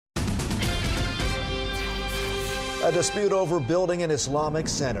A dispute over building an Islamic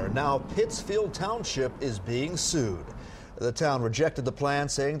center. Now Pittfield Township is being sued. The town rejected the plan,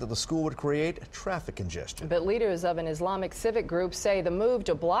 saying that the school would create traffic congestion. But leaders of an Islamic civic group say the move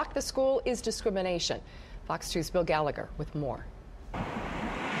to block the school is discrimination. Fox 2's Bill Gallagher with more.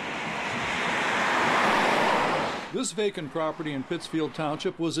 This vacant property in Pittfield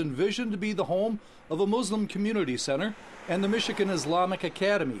Township was envisioned to be the home of a Muslim community center and the Michigan Islamic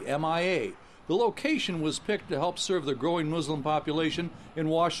Academy, MIA. The location was picked to help serve the growing Muslim population in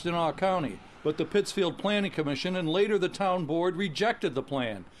Washtenaw County, but the Pittfield Planning Commission and later the town board rejected the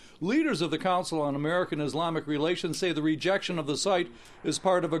plan. Leaders of the Council on American-Islamic Relations say the rejection of the site is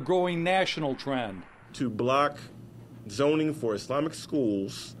part of a growing national trend. To block zoning for Islamic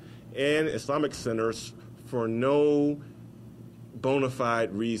schools and Islamic centers for no bona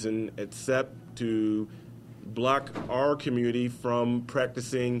fide reason except to block our community from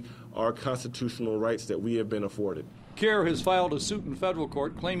practicing our constitutional rights that we have been afforded. CAIR has filed a suit in federal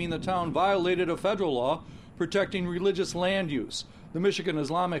court claiming the town violated a federal law protecting religious land use. The Michigan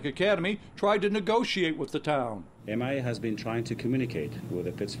Islamic Academy tried to negotiate with the town. MIA has been trying to communicate with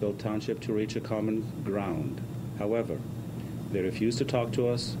the Pittfield Township to reach a common ground. However, they refused to talk to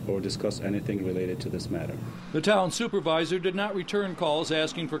us or discuss anything related to this matter. The town supervisor did not return calls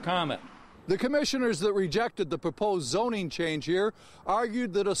asking for comment. The commissioners that rejected the proposed zoning change here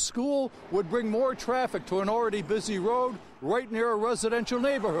argued that a school would bring more traffic to an already busy road right near a residential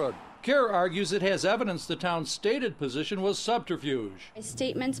neighborhood. CAIR argues it has evidence the town's stated position was subterfuge.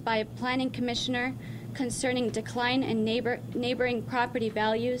 Statements by a planning commissioner concerning decline in neighboring property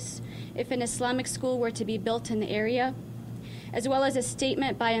values if an Islamic school were to be built in the area, as well as a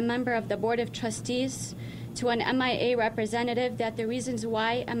statement by a member of the Board of Trustees to an MIA representative that the reasons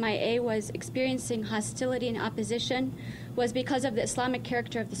why MIA was experiencing hostility and opposition was because of the Islamic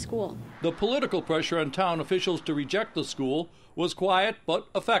character of the school. The political pressure on town officials to reject the school was quiet but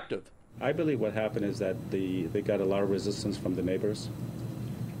effective. I believe what happened is that they got a lot of resistance from the neighbors,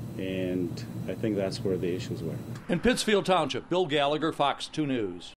 and I think that's where the issues were. In Pittfield Township, Bill Gallagher, Fox 2 News.